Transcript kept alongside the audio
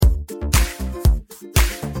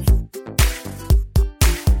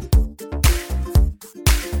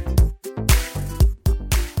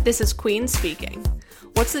This is Queen speaking.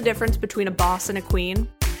 What's the difference between a boss and a queen?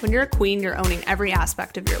 When you're a queen, you're owning every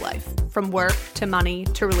aspect of your life. From work to money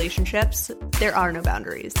to relationships, there are no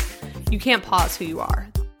boundaries. You can't pause who you are.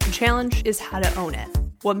 The challenge is how to own it.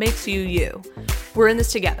 What makes you you? We're in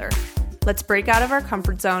this together. Let's break out of our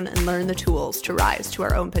comfort zone and learn the tools to rise to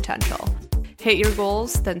our own potential. Hit your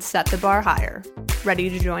goals, then set the bar higher. Ready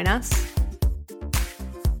to join us?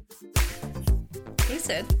 Hey,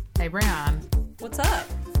 Sid. Hey, Brian. What's up?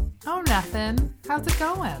 Oh, nothing. How's it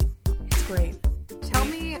going? It's great. Tell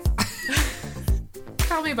me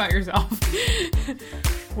about yourself.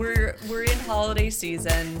 We're in holiday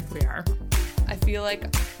season. We are. I feel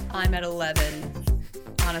like I'm at 11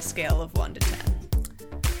 on a scale of 1 to 10.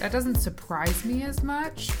 That doesn't surprise me as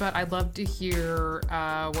much, but I'd love to hear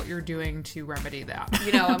what you're doing to remedy that.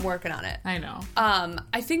 You know, I'm working on it. I know.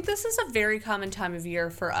 I think this is a very common time of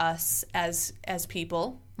year for us as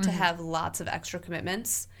people to have lots of extra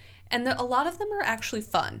commitments. And a lot of them are actually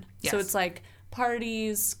fun. Yes. So it's like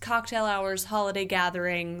parties, cocktail hours, holiday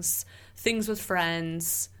gatherings, things with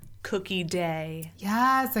friends, cookie day.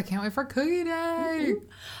 Yes, I can't wait for cookie day.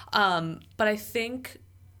 But I think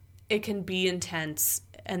it can be intense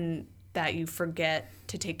and that you forget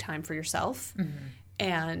to take time for yourself. Mm-hmm.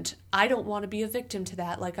 And I don't want to be a victim to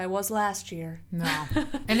that like I was last year. No.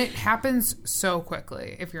 And it happens so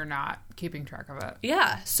quickly if you're not keeping track of it.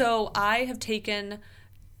 Yeah. So I have taken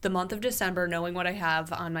the month of December knowing what I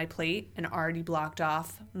have on my plate and already blocked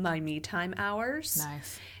off my me time hours.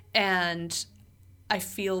 Nice. And I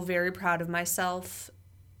feel very proud of myself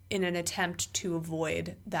in an attempt to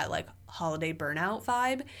avoid that like holiday burnout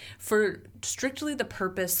vibe for strictly the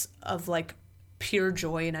purpose of like pure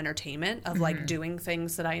joy and entertainment of like doing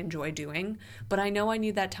things that I enjoy doing. But I know I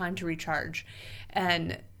need that time to recharge.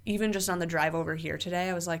 And even just on the drive over here today,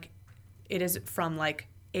 I was like, it is from like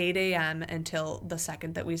 8 a.m. until the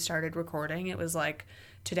second that we started recording. It was like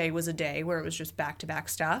today was a day where it was just back-to-back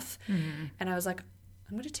stuff. Mm-hmm. And I was like,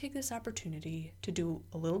 I'm going to take this opportunity to do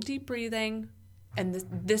a little deep breathing. And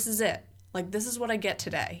this is it. Like, this is what I get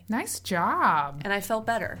today. Nice job. And I felt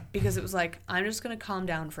better because it was like, I'm just going to calm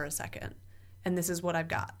down for a second. And this is what I've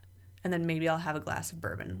got. And then maybe I'll have a glass of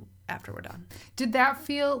bourbon after we're done. Did that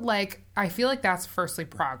feel like, I feel like that's firstly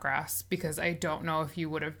progress because I don't know if you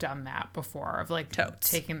would have done that before of like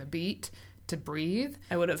taking the beat to breathe.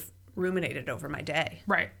 I would have ruminated over my day.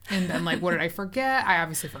 Right. And then like, what did I forget? I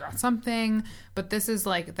obviously forgot something, but this is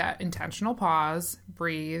like that intentional pause,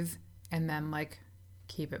 breathe, and then like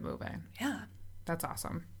keep it moving. Yeah. That's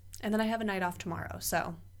awesome. And then I have a night off tomorrow.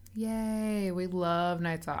 So yay. We love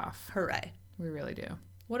nights off. Hooray. We really do.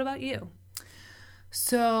 What about you?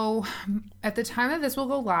 So at the time that this will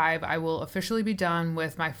go live, I will officially be done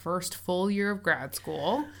with my first full year of grad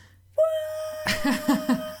school.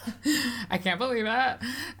 I can't believe that.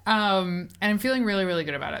 And I'm feeling really, really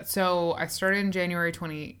good about it. So I started in January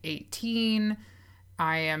 2018.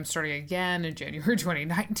 I am starting again in January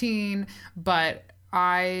 2019. But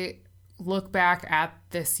I look back at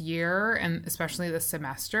this year and especially this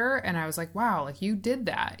semester, and I was like, wow, like you did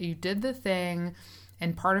that. You did the thing.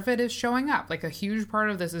 And part of it is showing up. Like a huge part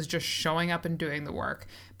of this is just showing up and doing the work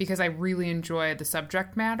because I really enjoy the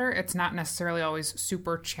subject matter. It's not necessarily always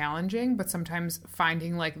super challenging, but sometimes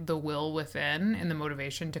finding like the will within and the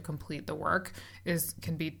motivation to complete the work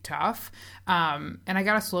can be tough. And I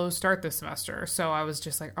got a slow start this semester. So I was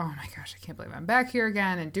just like, oh my gosh, I can't believe I'm back here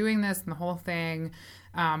again and doing this and the whole thing.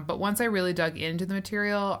 But once I really dug into the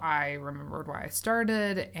material, I remembered why I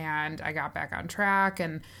started and I got back on track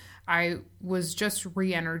and I was just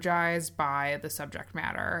re-energized by the subject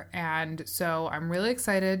matter. And so I'm really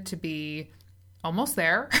excited to be almost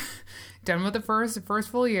there, done with the first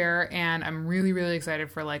full year. And I'm really, really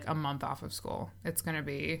excited for like a month off of school. It's going to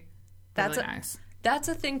be really nice. That's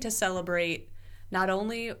a thing to celebrate, not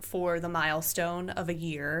only for the milestone of a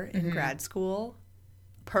year in grad school,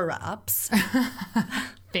 perhaps.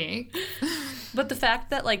 Thanks. But the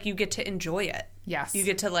fact that like you get to enjoy it. Yes. You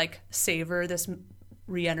get to like savor this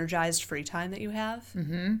re-energized free time that you have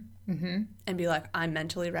and be like, I'm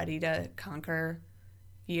mentally ready to conquer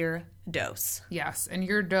year dose. Yes, and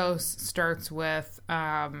your dose starts with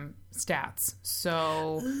stats.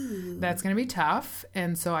 So that's going to be tough.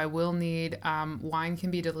 And so I will need wine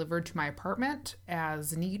can be delivered to my apartment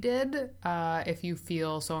as needed if you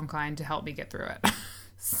feel so inclined to help me get through it.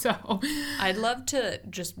 So I'd love to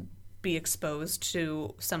just be exposed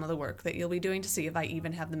to some of the work that you'll be doing to see if I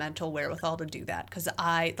even have the mental wherewithal to do that. Because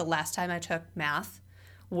the last time I took math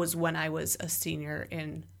was when I was a senior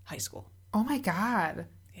in high school. Oh my God.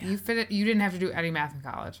 Yeah. You didn't have to do any math in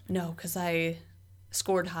college. No, because I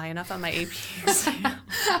scored high enough on my AP exam.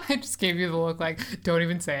 I just gave you the look like, don't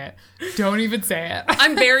even say it. Don't even say it.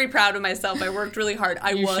 I'm very proud of myself. I worked really hard.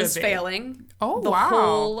 I You was should be. failing Oh, the wow.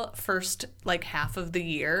 whole first like half of the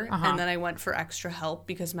year. Uh-huh. And then I went for extra help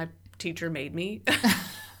because my teacher made me.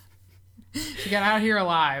 You got out here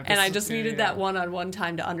alive. And This I is just gonna needed be that one-on-one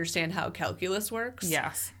time to understand how calculus works.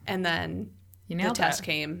 Yes. And then You the nailed test it.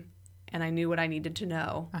 came, and I knew what I needed to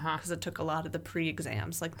know Uh-huh. because it took a lot of the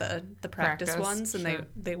pre-exams, like the practice ones, and sure.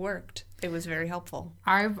 they worked. It was very helpful.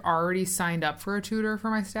 I've already signed up for a tutor for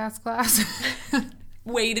my stats class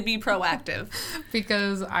Way to be proactive.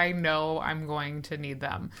 because I know I'm going to need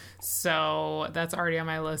them. So that's already on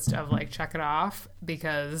my list of like check it off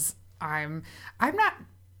because I'm not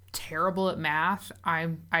terrible at math. I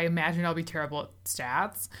imagine I'll be terrible at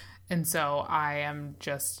stats. And so I am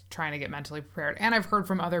just trying to get mentally prepared. And I've heard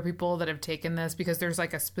from other people that have taken this because there's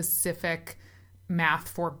like a specific math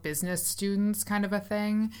for business students kind of a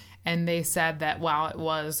thing. And they said that while it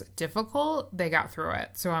was difficult, they got through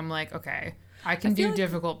it. So I'm like, okay, I can do like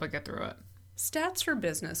difficult, but get through it. Stats for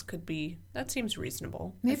business could be, that seems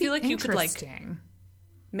reasonable. Maybe I feel like you could like interesting.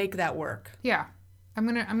 make that work. Yeah. I'm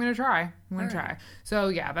gonna try. Try. So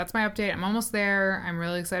yeah, that's my update. I'm almost there. I'm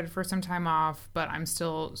really excited for some time off, but I'm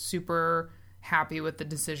still super happy with the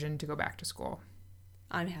decision to go back to school.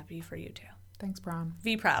 I'm happy for you too. Thanks, Braun.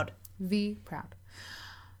 Be proud. V proud.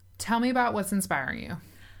 Tell me about what's inspiring you.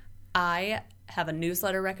 I have a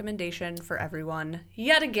newsletter recommendation for everyone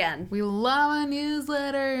yet again. We love a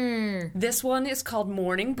newsletter. This one is called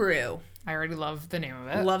Morning Brew. I already love the name of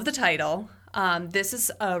it. Love the title. This is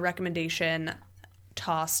a recommendation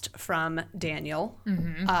tossed from Daniel.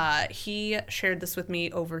 Mm-hmm. He shared this with me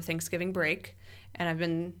over Thanksgiving break, and I've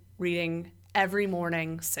been reading every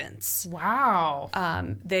morning since. Wow.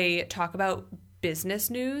 They talk about business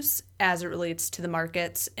news as it relates to the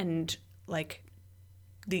markets and like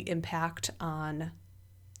the impact on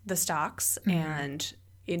the stocks and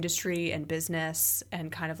industry and business,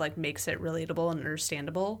 and kind of like makes it relatable and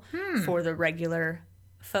understandable for the regular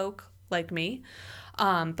folk like me.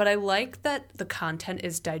 But I like that the content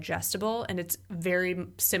is digestible, and it's very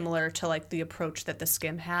similar to like the approach that The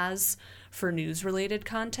Skim has for news related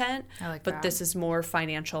content. I like but that. this is more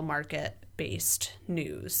financial market based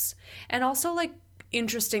news, and also like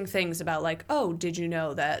interesting things about like, oh, did you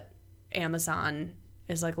know that Amazon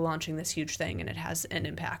is like launching this huge thing and it has an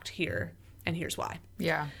impact here, and here's why.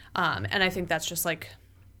 Yeah. And I think that's just like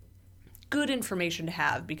good information to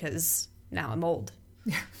have because now I'm old.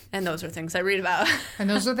 Yeah. And those are things I read about. And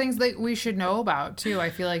those are things that we should know about too. I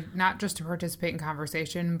feel like not just to participate in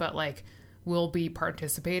conversation, but like we'll be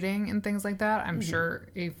participating in things like that. I'm sure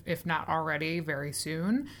if not already very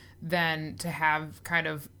soon, then to have kind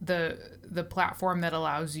of the platform that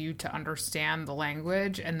allows you to understand the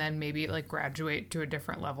language and then maybe like graduate to a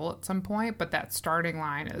different level at some point. But that starting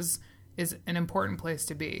line is an important place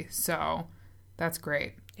to be. So that's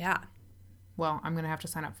great. Yeah. Well, I'm going to have to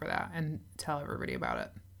sign up for that and tell everybody about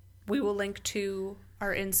it. We will link to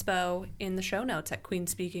our inspo in the show notes at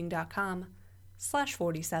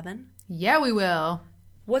queenspeaking.com/47. Yeah, we will.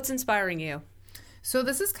 What's inspiring you? So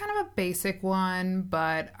this is kind of a basic one,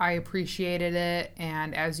 but I appreciated it.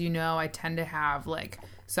 And as you know, I tend to have like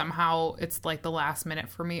somehow it's like the last minute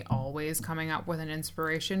for me always coming up with an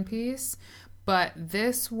inspiration piece. But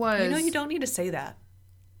this was... You know, you don't need to say that.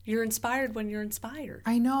 You're inspired when you're inspired.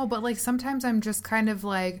 I know, but like sometimes I'm just kind of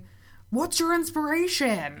like, what's your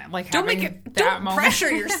inspiration? Like Don't having make it. that Don't moment. pressure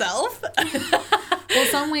yourself. Well,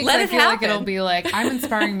 some weeks Let I it feel like happen. it'll be like, I'm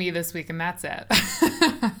inspiring me this week, and that's it.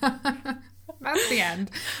 That's the end.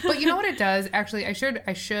 But you know what it does? Actually, I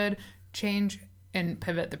should change and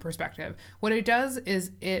pivot the perspective. What it does is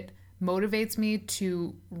it motivates me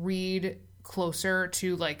to read closer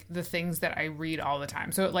to like the things that I read all the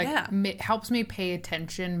time. So it like helps me pay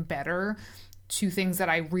attention better to things that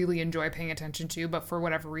I really enjoy paying attention to, but for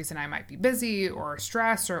whatever reason I might be busy or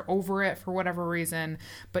stressed or over it for whatever reason.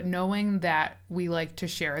 But knowing that we like to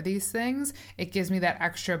share these things, it gives me that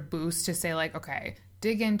extra boost to say like, okay,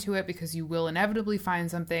 dig into it because you will inevitably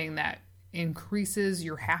find something that increases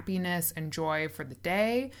your happiness and joy for the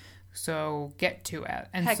day. So get to it.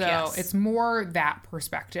 And Heck so yes. It's more that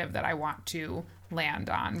perspective that I want to land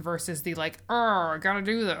on versus the like, I gotta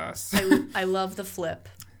do this. I love the flip.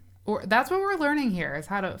 Or that's what we're learning here is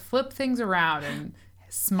how to flip things around and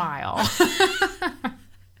smile.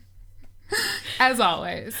 As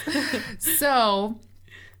always. So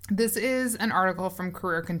this is an article from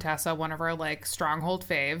Career Contessa, one of our like stronghold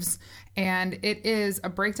faves. And it is a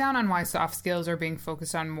breakdown on why soft skills are being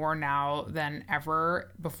focused on more now than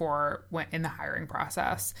ever before in the hiring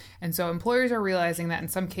process. And so employers are realizing that in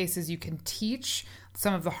some cases you can teach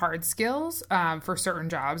some of the hard skills for certain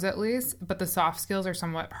jobs at least, but the soft skills are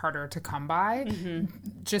somewhat harder to come by.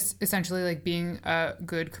 Just essentially like being a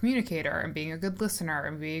good communicator and being a good listener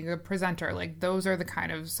and being a presenter. Like those are the kind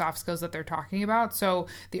of soft skills that they're talking about. So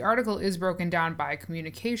the article is broken down by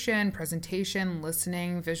communication, presentation,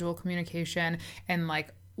 listening, visual communication, and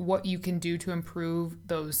like what you can do to improve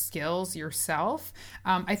those skills yourself.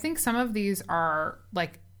 I think some of these are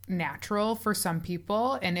like natural for some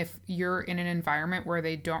people, and if you're in an environment where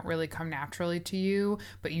they don't really come naturally to you,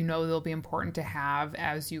 but you know they'll be important to have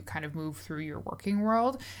as you kind of move through your working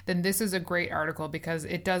world, then this is a great article because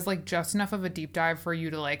it does like just enough of a deep dive for you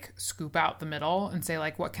to like scoop out the middle and say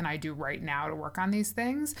like, what can I do right now to work on these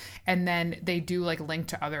things? And then they do like link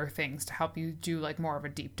to other things to help you do like more of a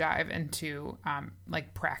deep dive into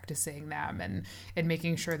like practicing them and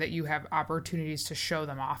making sure that you have opportunities to show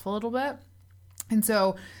them off a little bit. And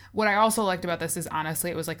so what I also liked about this is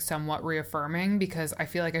honestly, it was like somewhat reaffirming because I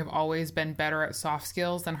feel like I've always been better at soft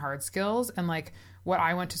skills than hard skills. And like what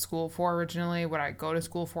I went to school for originally, what I go to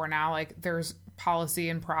school for now, like there's policy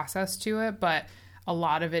and process to it, but a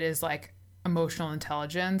lot of it is like emotional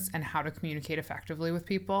intelligence and how to communicate effectively with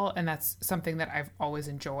people. And that's something that I've always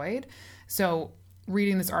enjoyed. So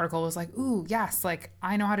reading this article was like, ooh, yes, like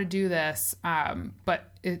I know how to do this.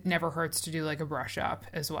 But it never hurts to do like a brush up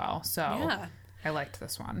as well. So yeah. I liked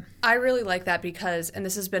this one. I really like that because, and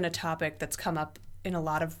this has been a topic that's come up in a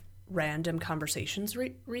lot of random conversations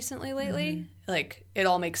recently lately. Like it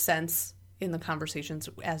all makes sense in the conversations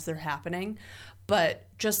as they're happening. But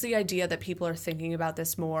just the idea that people are thinking about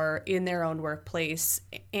this more in their own workplace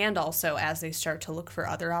and also as they start to look for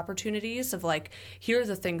other opportunities of like, here are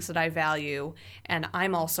the things that I value and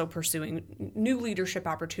I'm also pursuing new leadership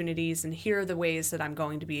opportunities and here are the ways that I'm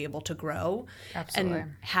going to be able to grow. Absolutely.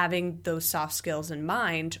 And having those soft skills in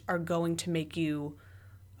mind are going to make you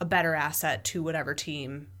a better asset to whatever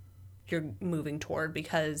team you're moving toward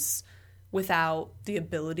because without the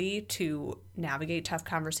ability to navigate tough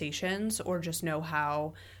conversations or just know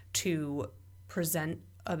how to present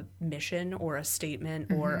a mission or a statement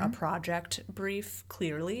or a project brief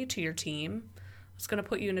clearly to your team, it's going to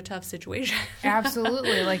put you in a tough situation.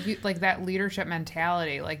 Absolutely. Like that leadership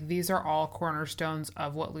mentality, like these are all cornerstones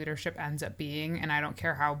of what leadership ends up being. And I don't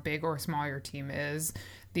care how big or small your team is.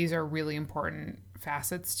 These are really important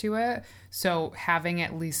facets to it. So having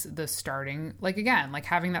at least the starting, like again, like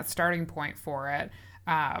having that starting point for it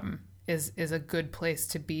is a good place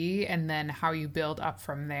to be. And then how you build up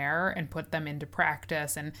from there and put them into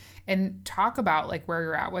practice and talk about like where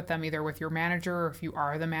you're at with them, either with your manager or if you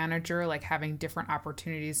are the manager, like having different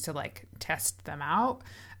opportunities to like test them out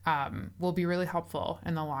will be really helpful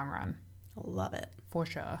in the long run. Love it. For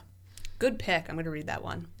sure. Good pick. I'm going to read that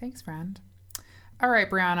one. Thanks, friend. All right,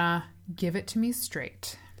 Brianna, give it to me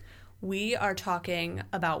straight. We are talking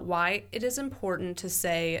about why it is important to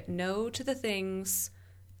say no to the things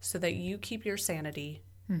so that you keep your sanity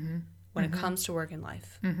when it comes to work and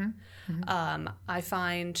life. I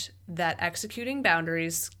find that executing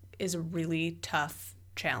boundaries is a really tough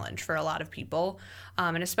challenge for a lot of people,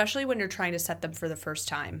 and especially when you're trying to set them for the first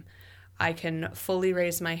time. I can fully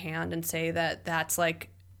raise my hand and say that that's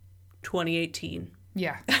like 2018.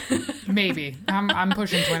 Yeah, maybe. I'm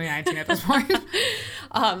pushing 2019 at this point.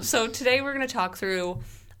 So today we're going to talk through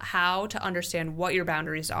how to understand what your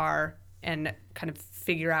boundaries are and kind of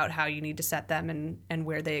figure out how you need to set them and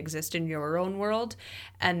where they exist in your own world,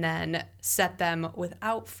 and then set them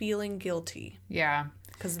without feeling guilty. Yeah.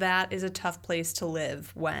 Because that is a tough place to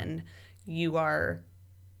live when you are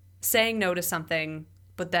saying no to something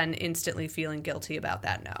but then instantly feeling guilty about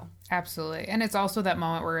that no. Absolutely. And it's also that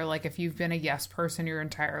moment where, like, if you've been a yes person your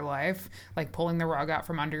entire life, like pulling the rug out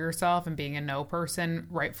from under yourself and being a no person,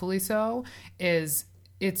 rightfully so, it's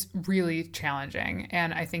really challenging.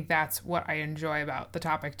 And I think that's what I enjoy about the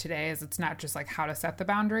topic today is it's not just like how to set the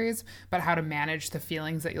boundaries, but how to manage the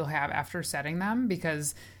feelings that you'll have after setting them,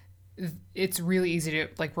 because it's really easy to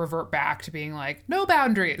like revert back to being like, no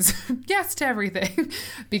boundaries, yes to everything,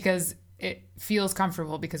 because it feels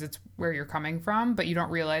comfortable because it's where you're coming from, but you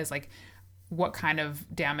don't realize like what kind of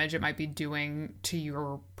damage it might be doing to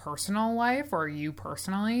your personal life or you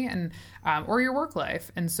personally and or your work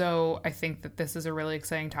life. And so I think that this is a really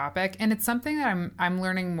exciting topic, and it's something that I'm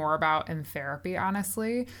learning more about in therapy,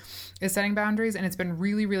 honestly, is setting boundaries. And it's been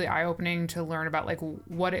really, really eye-opening to learn about like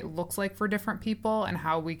what it looks like for different people and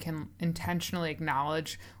how we can intentionally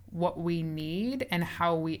acknowledge what we need and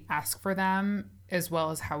how we ask for them as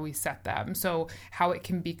well as how we set them. So how it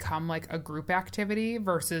can become like a group activity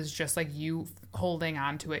versus just like you holding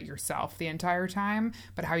on to it yourself the entire time,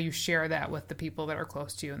 but how you share that with the people that are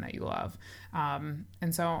close to you and that you love.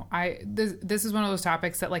 And so this is one of those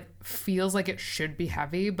topics that like feels like it should be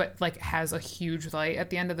heavy, but like has a huge light at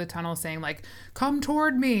the end of the tunnel saying like, come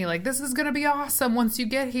toward me. Like, this is going to be awesome once you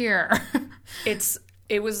get here.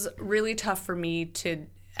 It was really tough for me to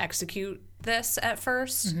execute this at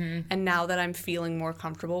first. And now that I'm feeling more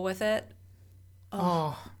comfortable with it,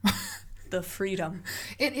 the freedom.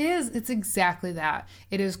 It is. It's exactly that.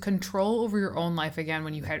 It is control over your own life again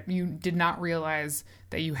when you did not realize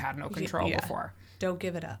that you had no control before. Don't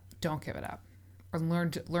give it up. Don't give it up. Or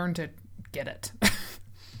learn to get it.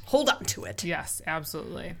 Hold on to it. Yes,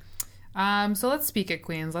 absolutely. So let's speak it,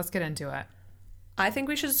 Queens. Let's get into it. I think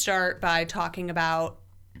we should start by talking about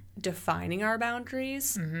defining our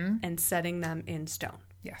boundaries and setting them in stone.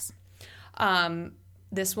 Yes.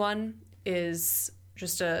 This one is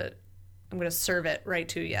just I'm going to serve it right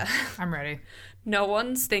to you. I'm ready. No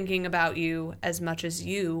one's thinking about you as much as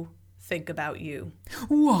you think about you.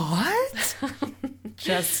 What?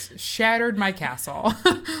 Just shattered my castle.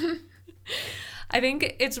 I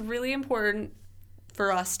think it's really important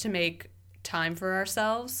for us to make time for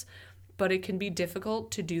ourselves, but it can be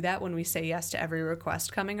difficult to do that when we say yes to every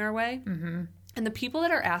request coming our way. And the people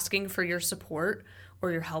that are asking for your support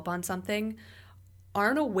or your help on something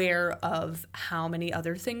aren't aware of how many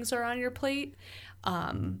other things are on your plate.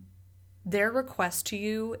 Their request to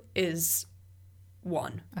you is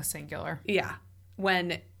one. A singular. Yeah.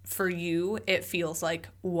 When for you, it feels like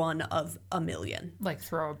one of a million. Like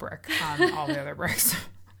throw a brick on all the other bricks.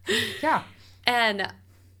 Yeah. And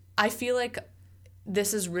I feel like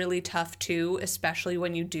this is really tough too, especially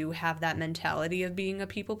when you do have that mentality of being a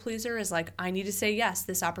people pleaser, is like, I need to say yes,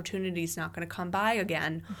 this opportunity is not going to come by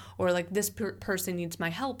again, or like this person needs my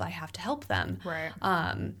help, I have to help them. Right.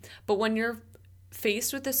 But when you're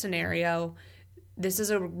faced with this scenario, this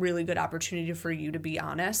is a really good opportunity for you to be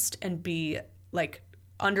honest and be like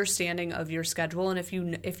understanding of your schedule. And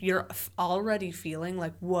if you're already feeling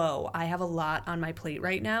like, whoa, I have a lot on my plate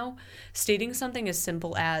right now, stating something as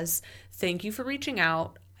simple as, thank you for reaching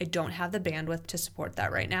out, I don't have the bandwidth to support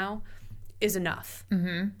that right now, is enough.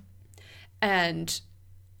 And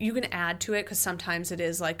you can add to it, because sometimes it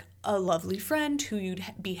is like a lovely friend who you'd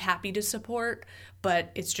be happy to support,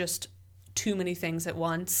 but it's just too many things at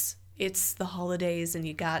once. It's the holidays and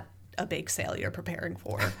you got a bake sale you're preparing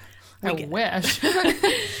for. I wish.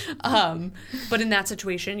 But in that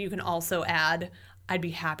situation, you can also add, I'd be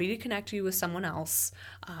happy to connect you with someone else,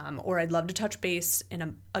 or I'd love to touch base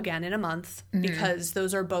again in a month, because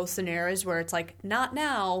those are both scenarios where it's like, not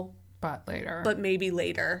now, but later. But maybe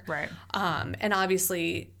later. Right. And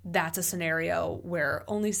obviously, that's a scenario where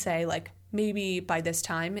only say, like, maybe by this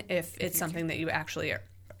time, if it's something that you actually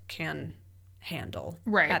can handle.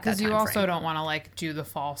 Right, because you also don't want to like do the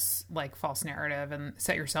false narrative and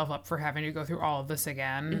set yourself up for having to go through all of this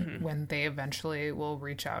again when they eventually will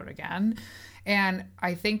reach out again. And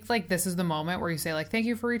I think like this is the moment where you say like, thank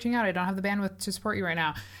you for reaching out, I don't have the bandwidth to support you right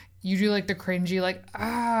now. You do like the cringy like,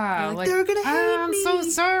 like they're gonna hate me. I'm so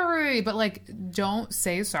sorry, but like don't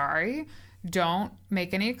say sorry, don't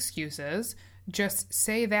make any excuses. Just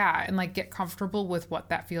say that and like get comfortable with what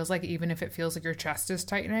that feels like, even if it feels like your chest is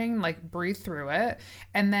tightening, like breathe through it.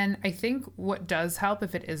 And then I think what does help,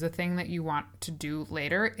 if it is a thing that you want to do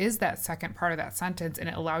later, is that second part of that sentence, and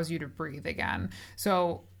it allows you to breathe again.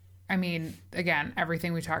 So I mean, again,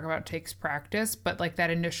 everything we talk about takes practice, but like that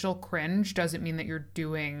initial cringe doesn't mean that you're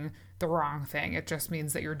doing the wrong thing. It just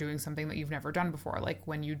means that you're doing something that you've never done before. Like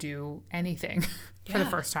when you do anything for the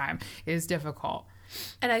first time, it is difficult.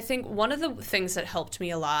 And I think one of the things that helped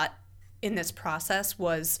me a lot in this process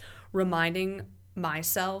was reminding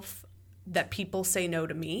myself that people say no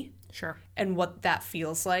to me. Sure. And what that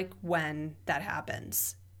feels like when that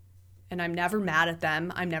happens. And I'm never mad at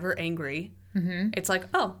them. I'm never angry. It's like,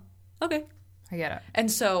 oh, okay. I get it. And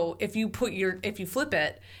so if you flip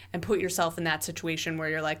it and put yourself in that situation where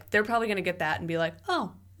you're like, they're probably going to get that and be like,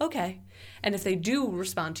 oh, okay. And if they do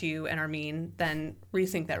respond to you and are mean, then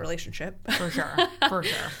rethink that relationship. For sure. For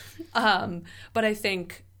sure. But I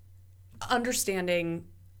think understanding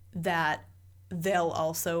that they'll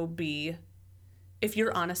also be, if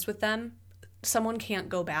you're honest with them, someone can't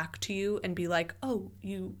go back to you and be like, oh,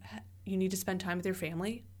 you need to spend time with your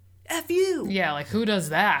family. F you. Yeah, like who does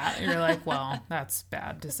that? You're like, well, that's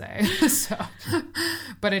bad to say. So,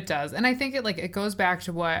 but it does. And I think it goes back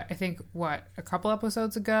to what a couple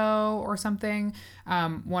episodes ago or something.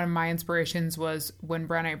 One of my inspirations was when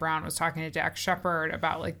Brené Brown was talking to Dax Shepard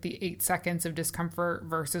about like the 8 seconds of discomfort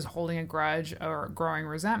versus holding a grudge or growing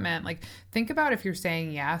resentment. Like, think about if you're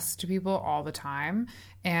saying yes to people all the time,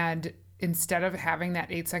 and instead of having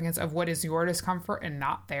that 8 seconds of what is your discomfort and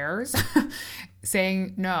not theirs,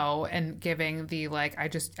 saying no and giving the like, I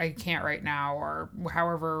can't right now, or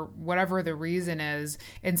whatever the reason is,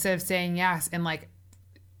 instead of saying yes, and like,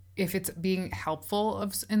 if it's being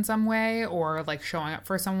helpful in some way, or like showing up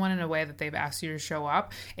for someone in a way that they've asked you to show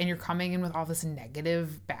up, and you're coming in with all this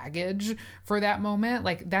negative baggage for that moment,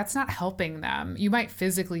 like that's not helping them. You might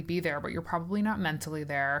physically be there, but you're probably not mentally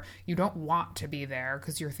there. You don't want to be there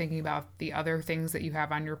because you're thinking about the other things that you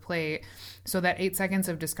have on your plate. So that 8 seconds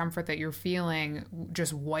of discomfort that you're feeling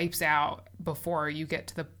just wipes out before you get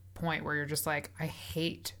to the point where you're just like, I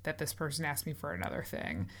hate that this person asked me for another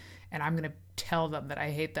thing, and I'm going to tell them that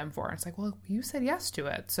I hate them for it. It's like, well, you said yes to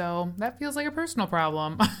it, so that feels like a personal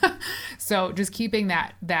problem. So just keeping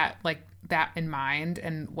that in mind,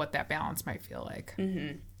 and what that balance might feel like.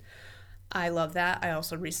 Mm-hmm. I love that. I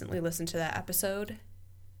also recently listened to that episode,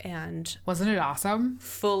 and wasn't it awesome?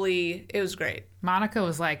 It was great. Monica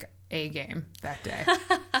was like A game that day.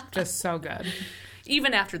 Just so good.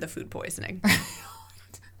 Even after the food poisoning.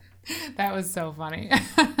 That was so funny.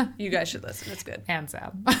 You guys should listen. It's good. And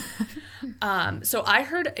sad. So I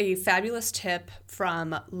heard a fabulous tip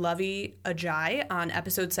from Lovey Ajay on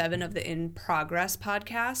episode 7 of the In Progress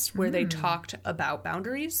podcast, where they talked about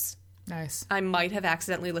boundaries. Nice. I might have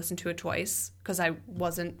accidentally listened to it twice because I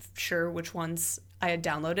wasn't sure which ones I had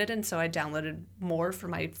downloaded, and so I downloaded more for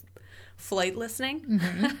my flight listening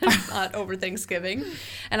over Thanksgiving.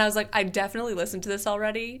 And I was like, I definitely listened to this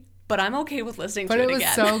already, but I'm okay with listening to it again. But it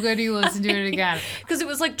was so good you listened to it again. Because it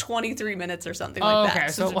was like 23 minutes or something like that. Okay,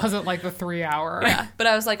 so it wasn't like the 3 hour. Yeah, but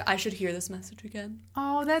I was like, I should hear this message again.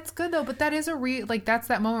 Oh, that's good though. But that is that's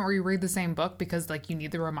that moment where you read the same book because like you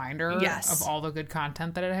need the reminder of all the good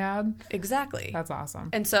content that it had. Exactly. That's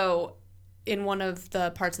awesome. And so in one of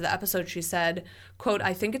the parts of the episode, she said, quote,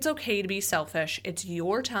 I think it's okay to be selfish. It's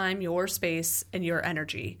your time, your space, and your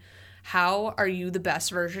energy. How are you the best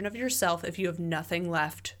version of yourself if you have nothing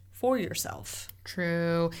left for yourself?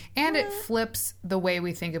 True. And it flips the way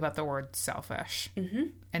we think about the word selfish,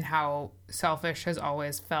 and how selfish has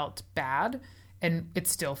always felt bad, and it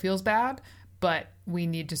still feels bad, but we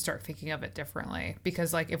need to start thinking of it differently,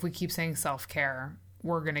 because like if we keep saying self-care,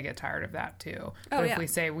 we're going to get tired of that too. But if we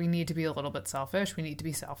say we need to be a little bit selfish, we need to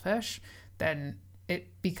be selfish, then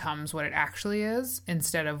it becomes what it actually is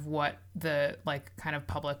instead of what the like kind of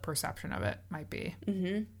public perception of it might be.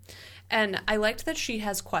 Mm-hmm. And I liked that she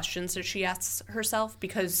has questions that she asks herself,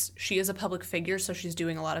 because she is a public figure, so she's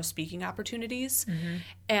doing a lot of speaking opportunities. Mm-hmm.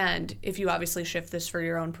 And if you obviously shift this for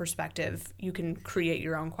your own perspective, you can create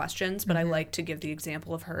your own questions. But I like to give the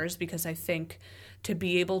example of hers, because I think to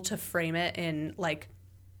be able to frame it in like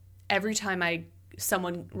every time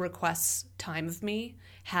someone requests time of me,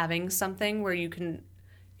 having something where you can,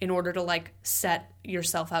 in order to like set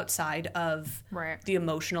yourself outside of the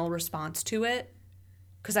emotional response to it.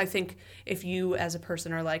 Because I think if you as a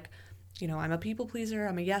person are like, you know, I'm a people pleaser,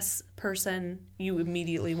 I'm a yes person, you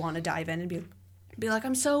immediately want to dive in and be like,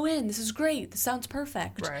 I'm so in, this is great, this sounds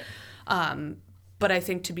perfect. Right. But I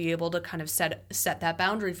think to be able to kind of set that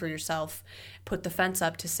boundary for yourself, put the fence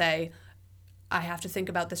up to say, I have to think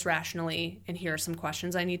about this rationally, and here are some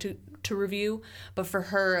questions I need to review. But for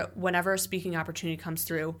her, whenever a speaking opportunity comes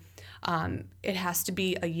through, it has to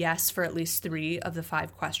be a yes for at least 3 of the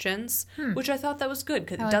 5 questions, which I thought that was good,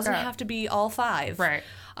 because it doesn't have to be all 5. Right.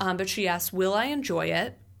 But she asked, will I enjoy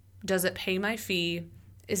it? Does it pay my fee?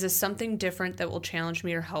 Is this something different that will challenge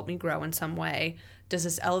me or help me grow in some way? Does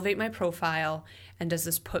this elevate my profile? And does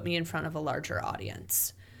this put me in front of a larger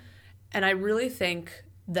audience? And I really think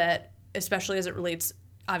that, especially as it relates,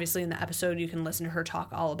 obviously in the episode you can listen to her talk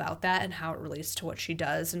all about that and how it relates to what she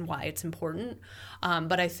does and why it's important.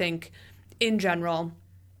 But I think in general,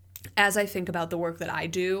 as I think about the work that I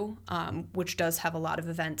do, which does have a lot of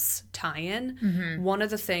events tie-in, one of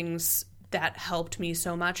the things that helped me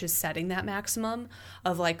so much is setting that maximum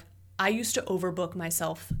of like, I used to overbook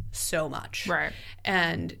myself so much. Right.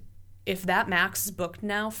 And if that max is booked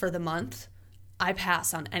now for the month, I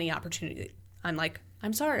pass on any opportunity. I'm like,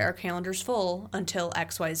 I'm sorry, our calendar's full until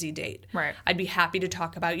XYZ date. Right. I'd be happy to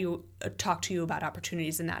talk to you about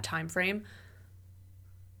opportunities in that time frame.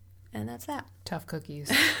 And that's that. Tough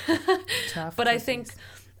cookies. But I think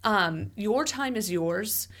your time is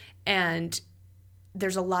yours, and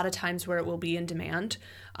there's a lot of times where it will be in demand.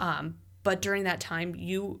 But during that time,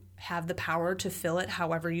 you have the power to fill it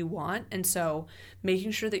however you want. And so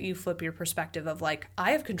making sure that you flip your perspective of like,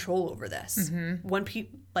 I have control over this. When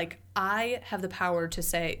people like, I have the power to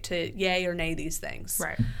say to yay or nay these things.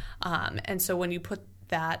 Right. And so when you put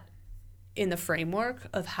that in the framework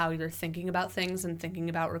of how you're thinking about things and thinking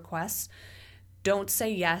about requests, don't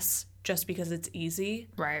say yes just because it's easy.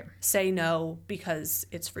 Right. Say no because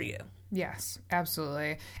it's for you. Yes,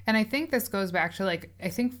 absolutely. And I think this goes back to like, I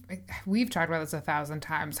think we've talked about this 1,000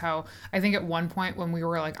 times, how I think at one point when we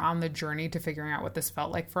were like on the journey to figuring out what this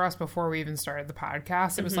felt like for us before we even started the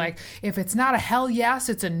podcast, it was like, if it's not a hell yes,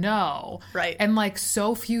 it's a no. Right. And like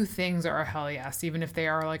so few things are a hell yes, even if they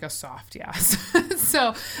are like a soft yes.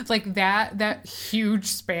 So like that huge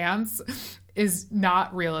spans is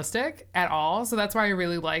not realistic at all. So that's why I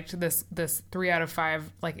really liked this 3 out of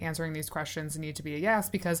 5, like answering these questions need to be a yes,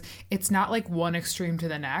 because it's not like one extreme to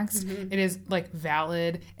the next. It is like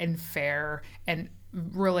valid and fair and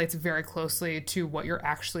relates very closely to what you're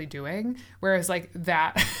actually doing. Whereas like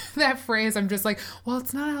that phrase, I'm just like, well,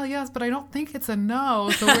 it's not a hell yes, but I don't think it's a no.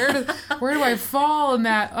 So where do I fall in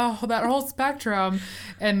that whole spectrum?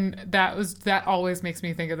 And that always makes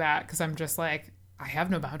me think of that, because I'm just like, I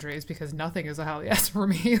have no boundaries because nothing is a hell yes for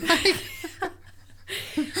me.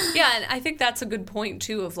 Yeah, and I think that's a good point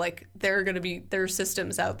too, of like there are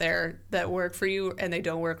systems out there that work for you and they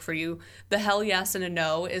don't work for you. The hell yes and a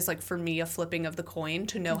no is like for me a flipping of the coin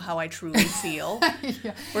to know how I truly feel.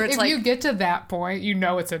 Yeah. Where it's if like, you get to that point, you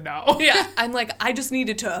know it's a no. Yeah, I'm like, I just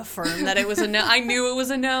needed to affirm that it was a no. I knew it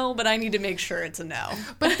was a no, but I need to make sure it's a no.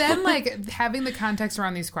 But then like having the context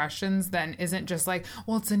around these questions then isn't just like,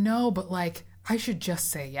 well, it's a no, but like I should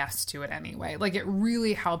just say yes to it anyway. Like it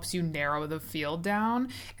really helps you narrow the field down.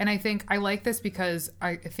 And I think I like this because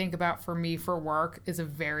I think about, for me, for work is a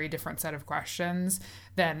very different set of questions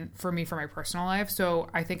than for me for my personal life. So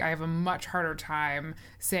I think I have a much harder time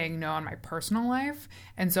saying no in my personal life.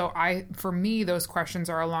 And so for me, those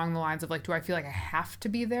questions are along the lines of like, do I feel like I have to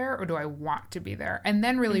be there or do I want to be there? And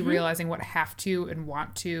then really realizing what have to and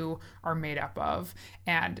want to are made up of,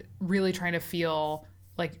 and really trying to feel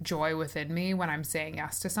like joy within me when I'm saying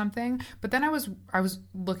yes to something. But then I was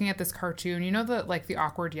looking at this cartoon, you know, the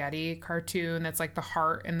Awkward Yeti cartoon that's like the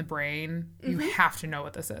heart and the brain. You have to know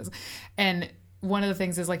what this is. And one of the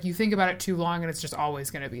things is like you think about it too long and it's just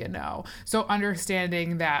always going to be a no. So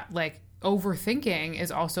understanding that like overthinking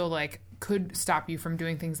is also like could stop you from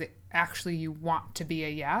doing things that actually you want to be a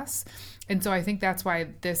yes. And so I think that's why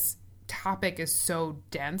this topic is so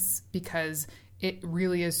dense, because it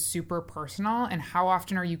really is super personal. And how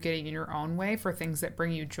often are you getting in your own way for things that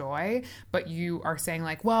bring you joy, but you are saying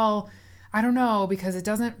like, well, I don't know because it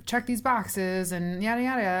doesn't check these boxes and yada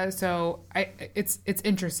yada. So it's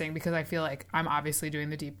interesting because I feel like I'm obviously doing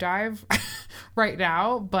the deep dive right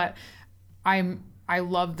now, but I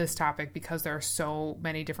love this topic because there are so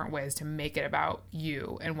many different ways to make it about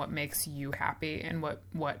you and what makes you happy and what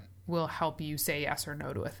will help you say yes or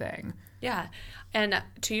no to a thing. Yeah. And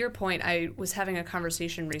to your point, I was having a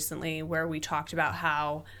conversation recently where we talked about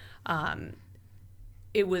how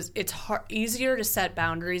it's easier to set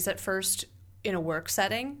boundaries at first in a work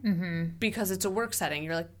setting because it's a work setting.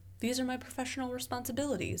 You're like, these are my professional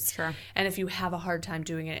responsibilities. Sure. And if you have a hard time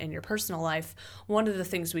doing it in your personal life, one of the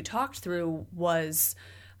things we talked through was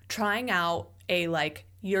trying out a like,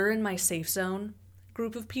 you're in my safe zone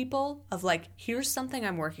group of people of like, here's something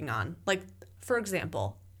I'm working on. Like, for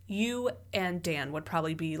example, you and Dan would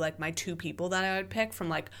probably be like my two people that I would pick from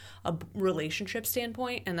like a relationship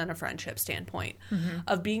standpoint and then a friendship standpoint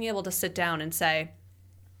of being able to sit down and say,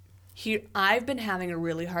 here, I've been having a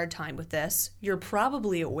really hard time with this. You're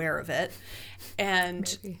probably aware of it.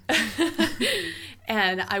 And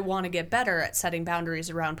and I want to get better at setting boundaries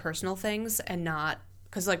around personal things and not,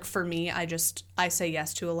 because like for me, I say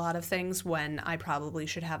yes to a lot of things when I probably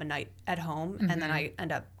should have a night at home and then I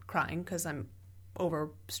end up crying because I'm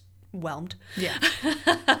overwhelmed. Yeah.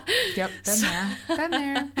 Yep. Been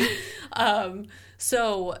there.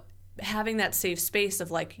 So having that safe space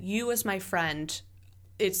of like, you as my friend,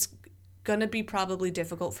 it's going to be probably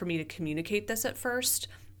difficult for me to communicate this at first,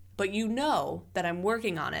 but you know that I'm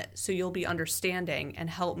working on it, so you'll be understanding and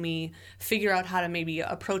help me figure out how to maybe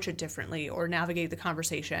approach it differently or navigate the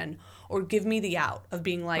conversation or give me the out of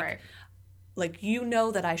being like, right. Like, you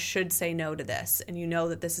know that I should say no to this, and you know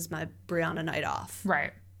that this is my Brianna night off.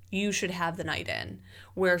 Right. You should have the night in.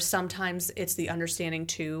 Where sometimes it's the understanding,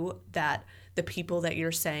 too, that the people that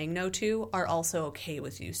you're saying no to are also okay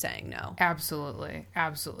with you saying no. Absolutely.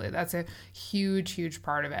 Absolutely. That's a huge, huge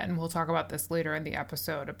part of it. And we'll talk about this later in the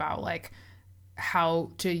episode about, like,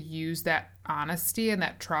 how to use that honesty and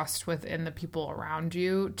that trust within the people around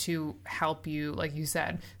you to help you, like you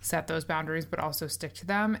said, set those boundaries, but also stick to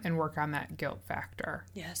them and work on that guilt factor.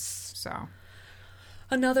 Yes. So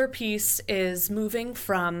another piece is moving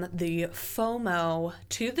from the FOMO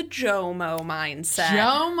to the JOMO mindset.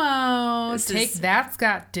 JOMO! Take that,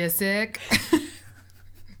 Scott Disick.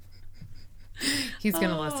 He's going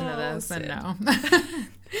to listen to this and know.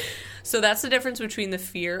 So that's the difference between the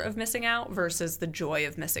fear of missing out versus the joy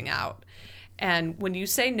of missing out. And when you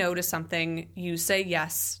say no to something, you say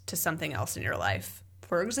yes to something else in your life.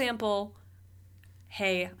 For example,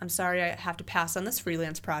 hey, I'm sorry I have to pass on this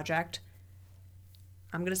freelance project.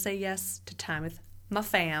 I'm going to say yes to time with my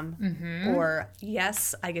fam. Mm-hmm. Or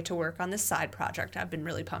yes, I get to work on this side project I've been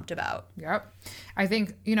really pumped about. Yep. I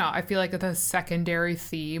think, I feel like the secondary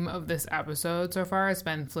theme of this episode so far has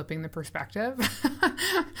been flipping the perspective.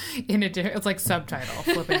 It's like subtitle,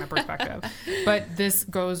 flipping the perspective. But this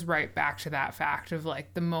goes right back to that fact of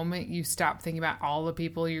like the moment you stop thinking about all the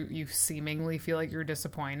people you seemingly feel like you're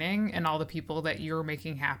disappointing and all the people that you're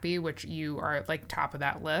making happy, which you are like top of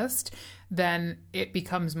that list, then it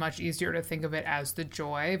becomes much easier to think of it as the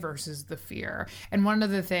joy versus the fear. And one of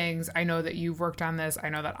the things, I know that you've worked on this, I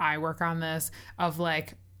know that I work on this, of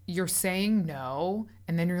like, you're saying no,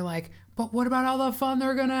 and then you're like, but what about all the fun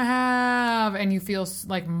they're gonna have? And you feel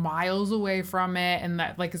like miles away from it, and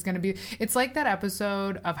that like is gonna be, it's like that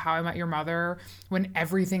episode of How I Met Your Mother when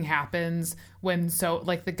everything happens, when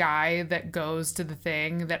like the guy that goes to the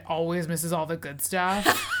thing that always misses all the good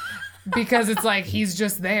stuff. Because it's like he's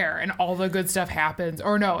just there and all the good stuff happens.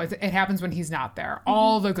 Or no, it happens when he's not there. Mm-hmm.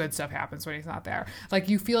 All the good stuff happens when he's not there. Like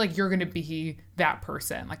you feel like you're going to be that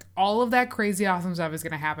person. Like all of that crazy awesome stuff is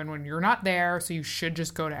going to happen when you're not there. So you should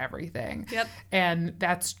just go to everything. Yep. And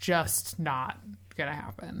that's just not going to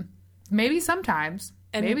happen. Maybe sometimes.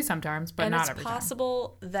 But not every time. And it's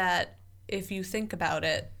possible that if you think about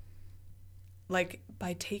it, like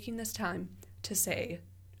by taking this time to say,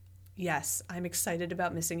 yes, I'm excited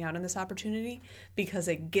about missing out on this opportunity because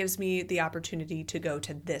it gives me the opportunity to go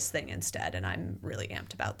to this thing instead, and I'm really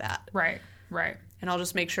amped about that. Right. And I'll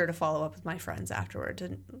just make sure to follow up with my friends afterward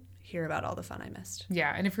and hear about all the fun I missed.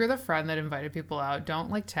 Yeah, and if you're the friend that invited people out, don't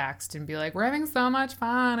like text and be like, we're having so much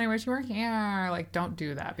fun, I wish you were here. Like, don't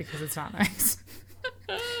do that because it's not nice.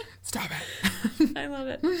 Stop it. I love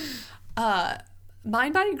it.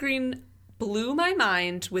 Mind Body Green blew my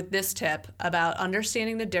mind with this tip about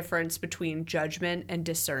understanding the difference between judgment and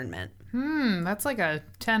discernment. That's like a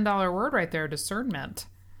 $10 word right there, discernment.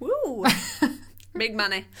 Woo! Big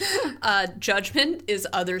money. Judgment is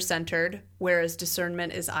other-centered, whereas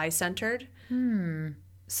discernment is I-centered.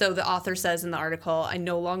 So the author says in the article, I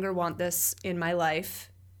no longer want this in my life.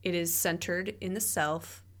 It is centered in the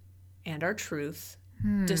self and our truth.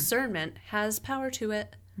 Discernment has power to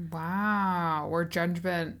it. Wow. Where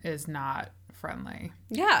judgment is not friendly.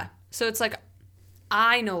 Yeah. So it's like,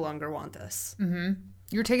 I no longer want this. Mm-hmm.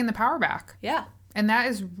 You're taking the power back. Yeah. And that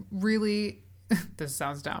is really, this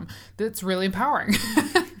sounds dumb, that's really empowering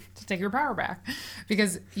to take your power back.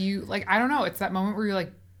 Because you, like, I don't know, it's that moment where you,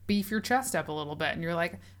 like, beef your chest up a little bit and you're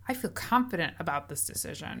like, I feel confident about this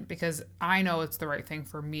decision because I know it's the right thing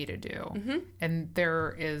for me to do. Mm-hmm. And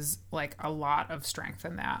there is, like, a lot of strength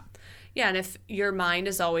in that. Yeah, and if your mind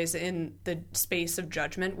is always in the space of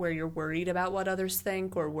judgment where you're worried about what others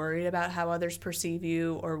think or worried about how others perceive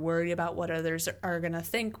you or worried about what others are going to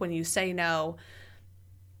think when you say no,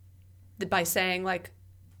 by saying, like,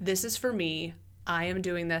 this is for me, I am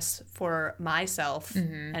doing this for myself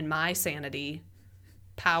and my sanity,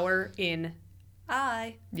 power in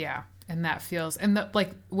I. Yeah, and that feels, and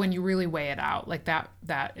like when you really weigh it out, like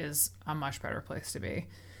that is a much better place to be.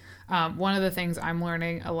 One of the things I'm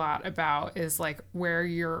learning a lot about is like where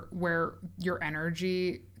your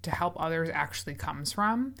energy to help others actually comes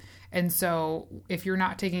from. And so if you're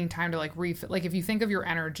not taking time to like refill, like if you think of your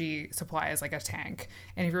energy supply as like a tank,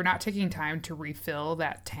 and if you're not taking time to refill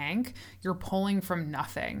that tank, you're pulling from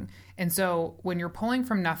nothing. And so when you're pulling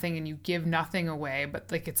from nothing and you give nothing away, but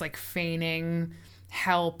like it's like feigning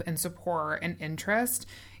help and support and interest,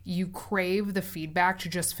 you crave the feedback to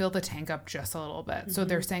just fill the tank up just a little bit. Mm-hmm. So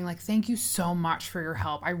they're saying like, thank you so much for your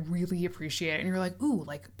help. I really appreciate it. And you're like, ooh,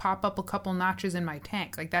 like pop up a couple notches in my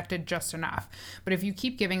tank. Like that did just enough. But if you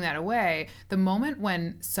keep giving that away, the moment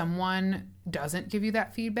when someone doesn't give you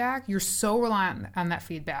that feedback, you're so reliant on that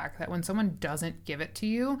feedback that when someone doesn't give it to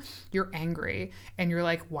you, you're angry and you're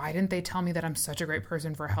like, why didn't they tell me that I'm such a great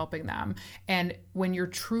person for helping them? And when you're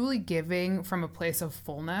truly giving from a place of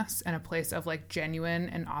fullness and a place of like genuine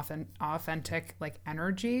and authentic like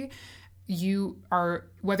energy,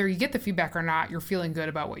 whether you get the feedback or not, you're feeling good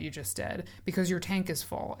about what you just did because your tank is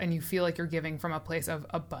full and you feel like you're giving from a place of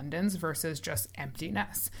abundance versus just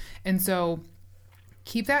emptiness. And so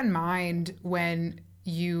keep that in mind when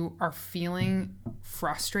you are feeling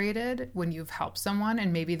frustrated when you've helped someone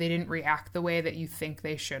and maybe they didn't react the way that you think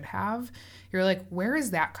they should have. You're like, where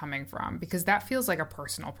is that coming from? Because that feels like a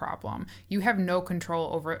personal problem. You have no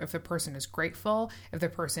control over if the person is grateful, if the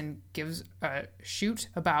person gives a shoot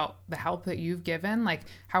about the help that you've given. Like,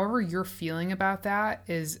 however you're feeling about that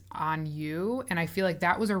is on you. And I feel like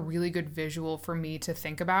that was a really good visual for me to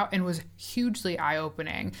think about and was hugely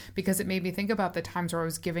eye-opening because it made me think about the times where I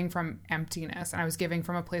was giving from emptiness and I was giving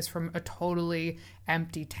from a place from a totally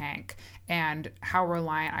empty tank and how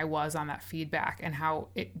reliant I was on that feedback and how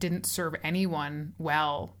it didn't serve anyone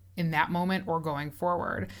well in that moment or going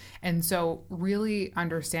forward. And so really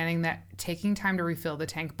understanding that taking time to refill the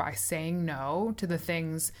tank by saying no to the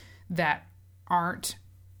things that aren't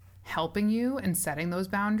helping you and setting those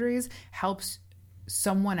boundaries helps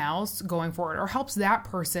someone else going forward or helps that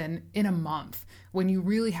person in a month when you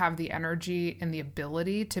really have the energy and the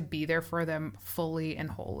ability to be there for them fully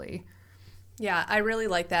and wholly. Yeah, I really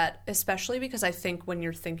like that, especially because I think when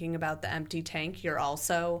you're thinking about the empty tank, you're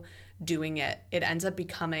also doing it. It ends up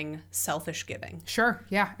becoming selfish giving. Sure.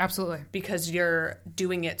 Yeah, absolutely. Because you're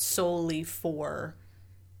doing it solely for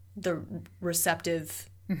the receptive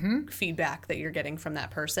feedback that you're getting from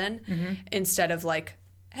that person instead of like,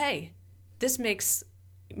 hey, this makes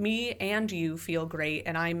me and you feel great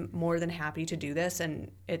and I'm more than happy to do this.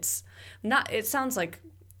 And it sounds like,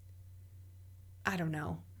 I don't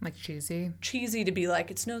know. Like cheesy to be like,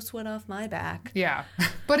 it's no sweat off my back. Yeah.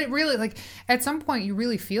 But it really, like, at some point you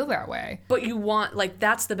really feel that way. But you want, like,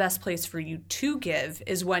 that's the best place for you to give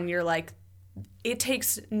is when you're like, it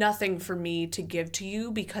takes nothing for me to give to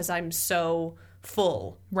you because I'm so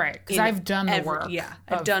full. Right. Because I've done the work. Yeah.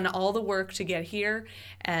 I've done all the work to get here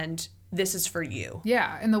and this is for you.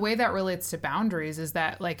 Yeah. And the way that relates to boundaries is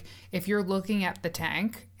that, like, if you're looking at the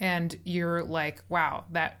tank and you're like, wow,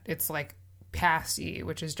 that it's like past E,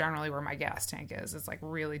 which is generally where my gas tank is. It's like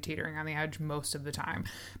really teetering on the edge most of the time.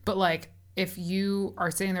 But like, if you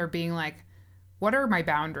are sitting there being like, what are my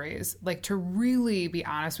boundaries? Like to really be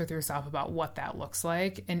honest with yourself about what that looks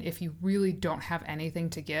like. And if you really don't have anything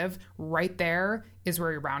to give, right there is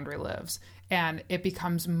where your boundary lives. And it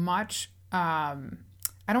becomes much, I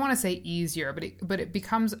don't want to say easier, but it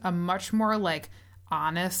becomes a much more like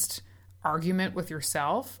honest argument with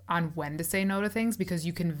yourself on when to say no to things because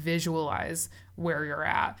you can visualize where you're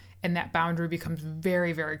at and that boundary becomes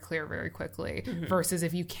very, very clear very quickly versus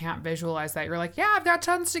if you can't visualize that, you're like, yeah, I've got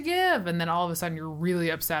tons to give. And then all of a sudden you're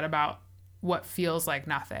really upset about what feels like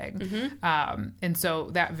nothing. And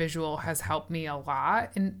so that visual has helped me a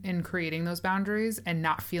lot in creating those boundaries and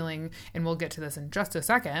not feeling, and we'll get to this in just a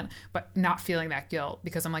second, but not feeling that guilt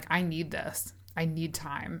because I'm like, I need this. I need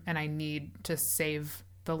time and I need to save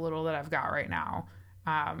the little that I've got right now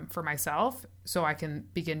for myself so I can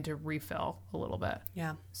begin to refill a little bit.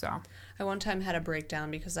 Yeah. So I one time had a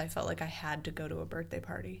breakdown because I felt like I had to go to a birthday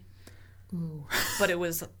party. Ooh. But it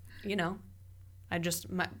was, I just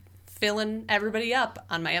filling everybody up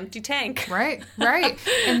on my empty tank. Right.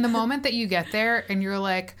 And the moment that you get there and you're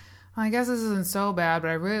like, I guess this isn't so bad, but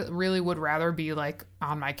I really would rather be like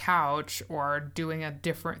on my couch or doing a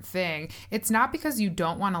different thing. It's not because you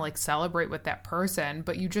don't want to like celebrate with that person,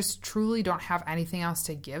 but you just truly don't have anything else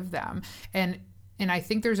to give them. And I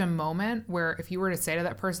think there's a moment where if you were to say to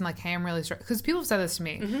that person, like, hey, I'm really stressed, because people have said this to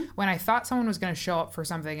me when I thought someone was going to show up for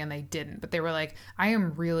something and they didn't, but they were like, I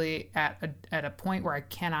am really at a point where I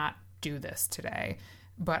cannot do this today,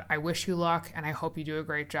 but I wish you luck and I hope you do a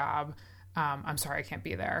great job. I'm sorry I can't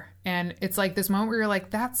be there. And it's like this moment where you're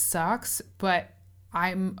like, that sucks, but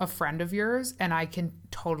I'm a friend of yours and I can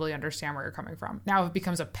totally understand where you're coming from. Now, if it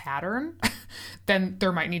becomes a pattern, then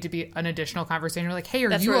there might need to be an additional conversation. You're like, hey,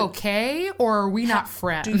 are you okay? Or are we not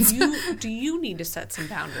friends? Do you need to set some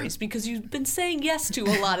boundaries? Because you've been saying yes to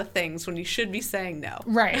a lot of things when you should be saying no.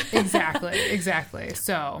 Right. Exactly.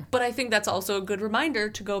 So, but I think that's also a good reminder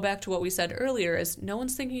to go back to what we said earlier is no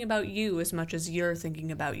one's thinking about you as much as you're thinking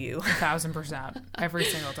about you. 1,000%. Every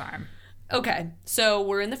single time. Okay, so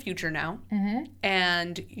we're in the future now,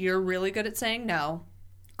 and you're really good at saying no.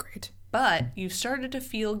 Great. But you started to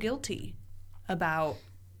feel guilty about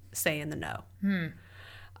saying the no.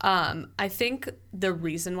 I think the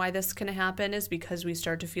reason why this can happen is because we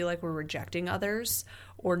start to feel like we're rejecting others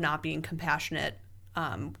or not being compassionate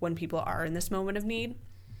when people are in this moment of need.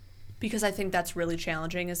 Because I think that's really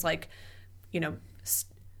challenging is like,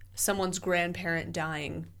 someone's grandparent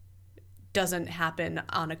dying doesn't happen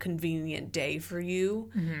on a convenient day for you,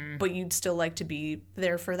 but you'd still like to be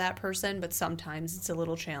there for that person, but sometimes it's a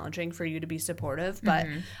little challenging for you to be supportive. But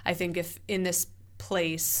I think if in this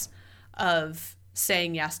place of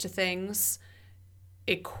saying yes to things,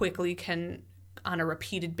 it quickly can, on a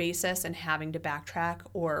repeated basis, and having to backtrack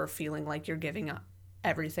or feeling like you're giving up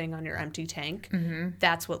everything on your empty tank,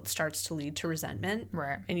 that's what starts to lead to resentment.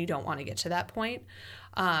 Right. And you don't want to get to that point.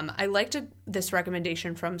 I liked this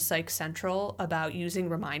recommendation from Psych Central about using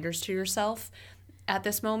reminders to yourself at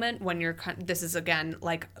this moment when you're, this is again,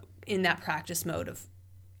 like in that practice mode of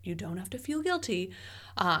you don't have to feel guilty,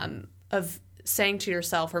 of saying to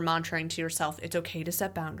yourself or mantraing to yourself, it's okay to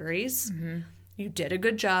set boundaries. You did a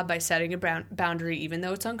good job by setting a boundary, even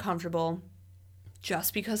though it's uncomfortable.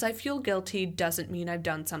 Just because I feel guilty doesn't mean I've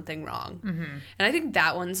done something wrong. And I think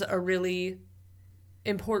that one's a really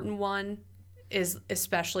important one, is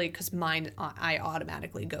especially because I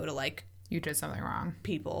automatically go to like, you did something wrong.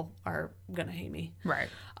 People are going to hate me. Right.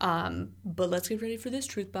 But let's get ready for this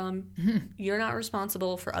truth bomb. You're not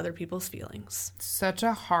responsible for other people's feelings. Such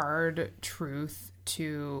a hard truth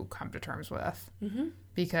to come to terms with.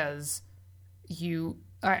 Because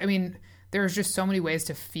I mean, there's just so many ways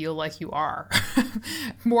to feel like you are.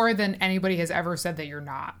 More than anybody has ever said that you're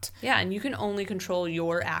not. Yeah, and you can only control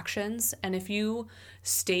your actions. And if you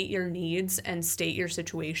state your needs and state your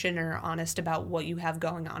situation and are honest about what you have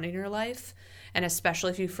going on in your life, and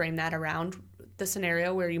especially if you frame that around the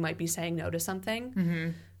scenario where you might be saying no to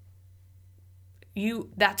something,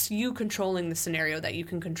 that's you controlling the scenario that you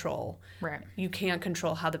can control. Right. You can't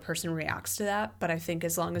control how the person reacts to that, but I think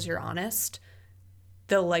as long as you're honest,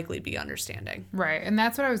 they'll likely be understanding. Right. And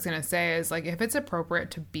that's what I was going to say is, like, if it's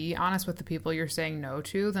appropriate to be honest with the people you're saying no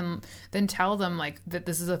to, then tell them, like, that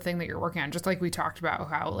this is a thing that you're working on. Just like we talked about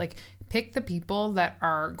how, like, pick the people that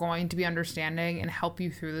are going to be understanding and help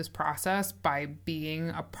you through this process by being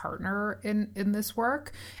a partner in this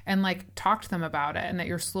work, and, like, talk to them about it, and that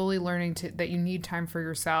you're slowly learning that you need time for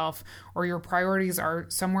yourself, or your priorities are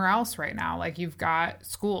somewhere else right now. Like, you've got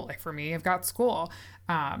school. Like, for me, I've got school.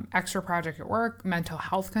 Extra project at work, mental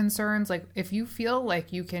health concerns. Like, if you feel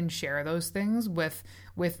like you can share those things with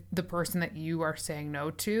the person that you are saying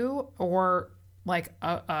no to, or like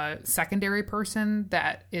a secondary person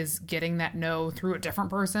that is getting that no through a different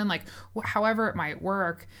person, like however it might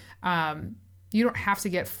work, you don't have to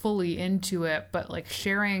get fully into it, but like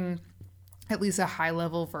sharing at least a high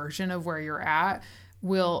level version of where you're at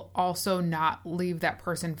will also not leave that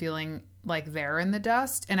person feeling like they're in the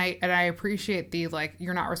dust. And I appreciate the, like,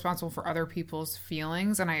 you're not responsible for other people's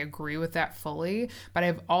feelings, and I agree with that fully. But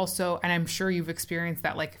I've also, and I'm sure you've experienced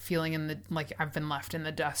that, like, feeling in the, like, I've been left in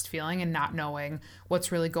the dust feeling, and not knowing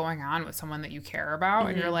what's really going on with someone that you care about.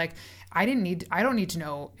 And you're like, I don't need to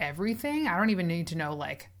know everything. I don't even need to know,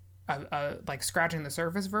 like, like scratching the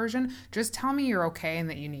surface version. Just tell me you're okay and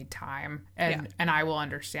that you need time, and I will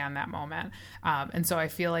understand that moment. And so I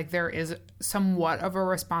feel like there is somewhat of a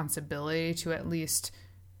responsibility to at least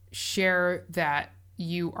share that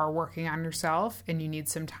you are working on yourself and you need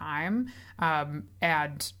some time,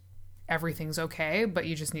 and everything's okay, but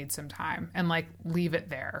you just need some time, and like leave it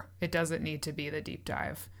there. It doesn't need to be the deep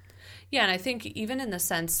dive. Yeah, and I think even in the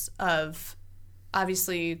sense of,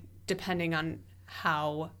 obviously, depending on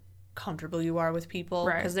how comfortable you are with people,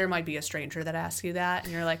 because there might be a stranger that asks you that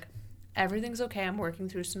and you're like, everything's okay, I'm working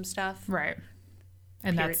through some stuff, right?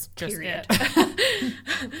 And that's just it.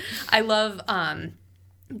 I love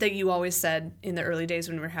that you always said in the early days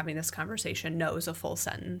when we were having this conversation, no is a full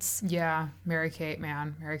sentence. Yeah, Mary-Kate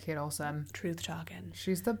Olsen, truth talking,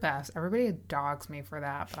 she's the best. Everybody dogs me for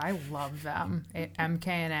that, but I love them.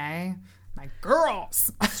 MK&A, my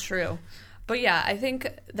girls. It's true. But yeah, I think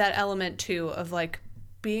that element too of like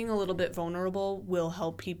being a little bit vulnerable will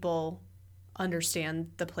help people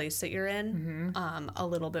understand the place that you're in a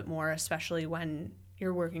little bit more, especially when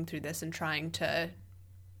you're working through this and trying to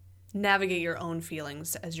navigate your own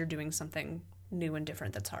feelings as you're doing something new and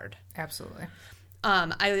different that's hard. Absolutely.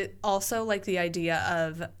 I also like the idea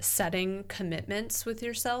of setting commitments with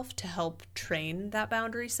yourself to help train that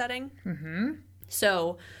boundary setting.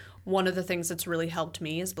 So one of the things that's really helped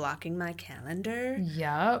me is blocking my calendar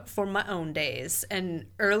for my own days. And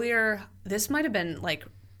earlier, this might have been like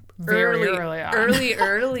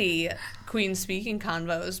early Queen Speaking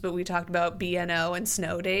convos, but we talked about BNO and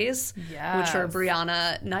snow days, which are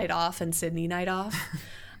Brianna night off and Sydney night off.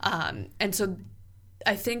 And so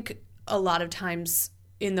I think a lot of times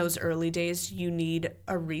in those early days, you need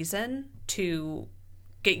a reason to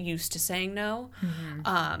get used to saying no,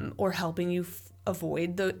 or helping you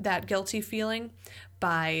avoid that guilty feeling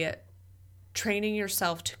by training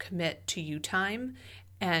yourself to commit to you time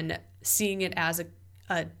and seeing it as a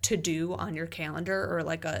to-do on your calendar, or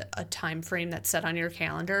like a time frame that's set on your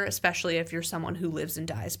calendar, especially if you're someone who lives and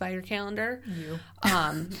dies by your calendar. You.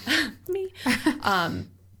 Me.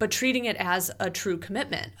 But treating it as a true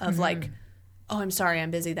commitment of like, oh, I'm sorry,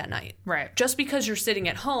 I'm busy that night. Right. Just because you're sitting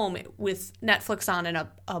at home with Netflix on and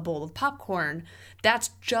a bowl of popcorn, that's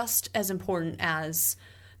just as important as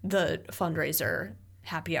the fundraiser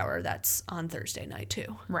happy hour that's on Thursday night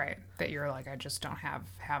too. Right. That you're like, I just don't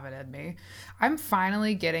have it in me. I'm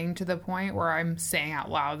finally getting to the point where I'm saying out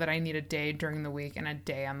loud that I need a day during the week and a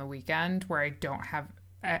day on the weekend where I don't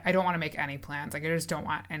want to make any plans. Like I just don't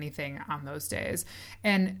want anything on those days.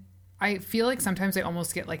 And I feel like sometimes I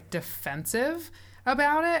almost get like defensive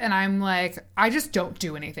about it. And I'm like, I just don't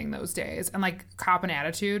do anything those days. And like cop an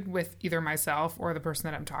attitude with either myself or the person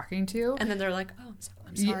that I'm talking to. And then they're like, oh,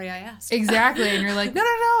 I'm sorry I asked. Exactly. And you're like, no,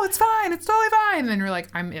 it's fine. It's totally fine. And then you're like,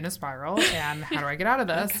 I'm in a spiral. And how do I get out of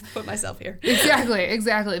this? Put myself here.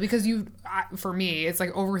 Exactly. Because for me, it's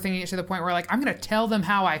like overthinking it to the point where like, I'm going to tell them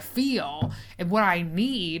how I feel and what I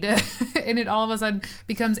need. And it all of a sudden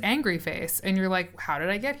becomes angry face. And you're like, how did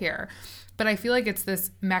I get here? But I feel like it's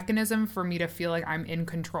this mechanism for me to feel like I'm in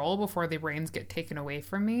control before the reins get taken away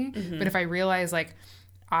from me. Mm-hmm. But if I realize like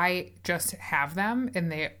I just have them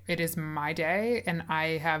and it is my day and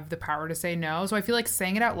I have the power to say no. So I feel like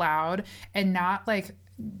saying it out loud and not like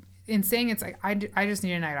in saying it's like, I just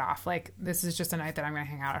need a night off. Like this is just a night that I'm going to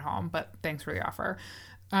hang out at home, but thanks for the offer.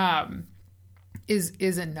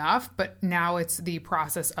 Is enough. But now it's the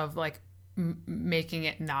process of like making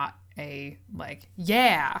it not a like,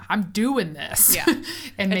 yeah, I'm doing this. Yeah.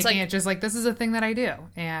 And making it just like, this is a thing that I do.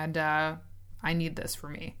 And I need this for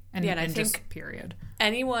me. And, yeah, and I think just period.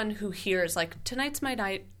 Anyone who hears like, tonight's my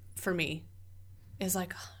night for me is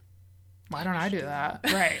like, oh, why don't I do that?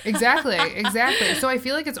 Right. Exactly. So I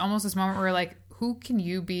feel like it's almost this moment where like, who can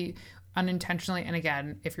you be unintentionally, and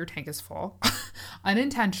again, if your tank is full,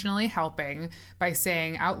 unintentionally helping by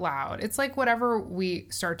saying out loud. It's like whatever we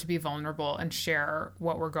start to be vulnerable and share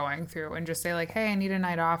what we're going through and just say like, hey, I need a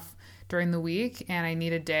night off during the week and I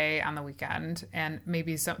need a day on the weekend. And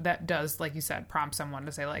maybe that does, like you said, prompt someone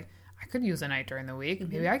to say like, I could use a night during the week.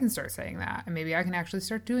 Mm-hmm. Maybe I can start saying that. And maybe I can actually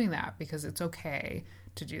start doing that because it's okay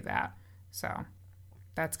to do that. So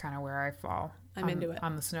that's kind of where I fall. I'm into it.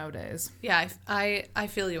 On the snow days. Yeah, I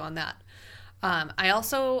feel you on that. I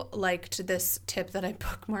also liked this tip that I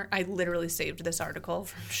bookmarked. I literally saved this article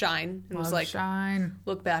from Shine and was like, Shine.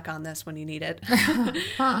 Look back on this when you need it.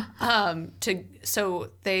 So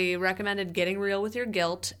they recommended getting real with your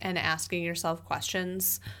guilt and asking yourself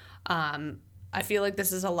questions. I feel like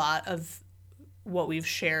this is a lot of what we've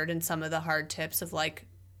shared in some of the hard tips of like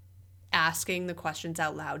asking the questions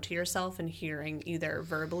out loud to yourself and hearing either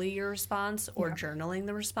verbally your response or journaling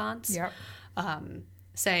the response. Yep.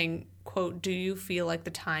 Saying, quote, do you feel like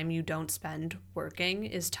the time you don't spend working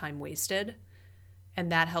is time wasted?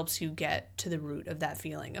 And that helps you get to the root of that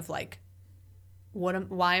feeling of like,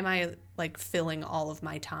 why am I like filling all of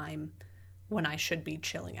my time when I should be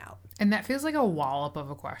chilling out? And that feels like a wallop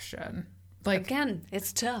of a question. Like, again,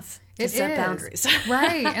 it's tough to set boundaries.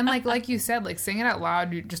 Right. And like you said, like saying it out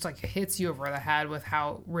loud just like hits you over the head with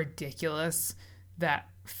how ridiculous that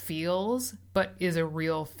feels, but is a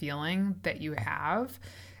real feeling that you have.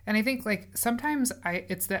 And I think like sometimes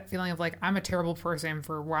it's that feeling of like, I'm a terrible person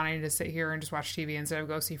for wanting to sit here and just watch TV instead of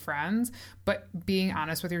go see friends. But being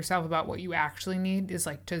honest with yourself about what you actually need is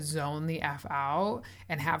like to zone the F out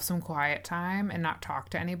and have some quiet time and not talk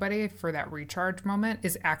to anybody for that recharge moment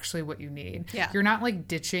is actually what you need. Yeah. You're not like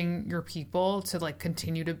ditching your people to like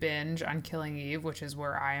continue to binge on Killing Eve, which is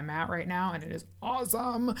where I am at right now. And it is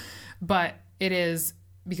awesome. But it is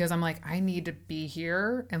because I'm like, I need to be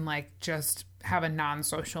here and like just have a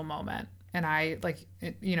non-social moment. And I like,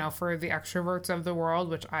 you know, for the extroverts of the world,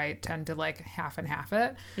 which I tend to like half and half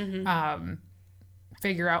it,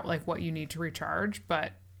 figure out like what you need to recharge.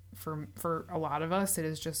 But for a lot of us, it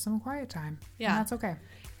is just some quiet time. Yeah. And that's okay.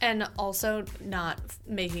 And also not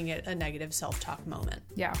making it a negative self-talk moment.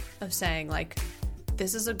 Yeah. Of saying like,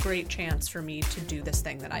 this is a great chance for me to do this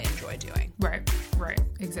thing that I enjoy doing. Right.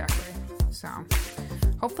 Exactly. So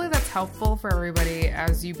hopefully that's helpful for everybody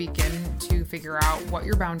as you begin to figure out what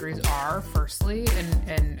your boundaries are firstly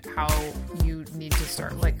and how you need to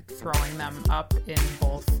start like throwing them up in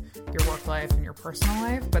both your work life and your personal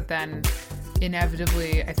life. But then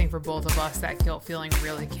inevitably, I think for both of us, that guilt feeling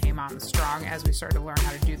really came on strong as we started to learn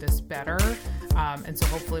how to do this better. And so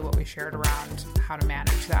hopefully what we shared around how to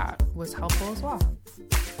manage that was helpful as well.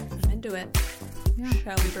 I'm into it. Yeah.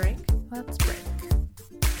 Shall we break? Let's break.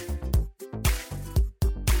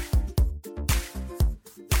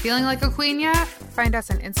 Feeling like a queen yet? Find us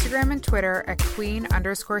on Instagram and Twitter at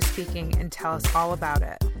queen_speaking and tell us all about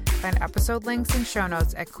it. Find episode links and show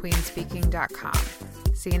notes at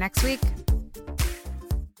queenspeaking.com. See you next week.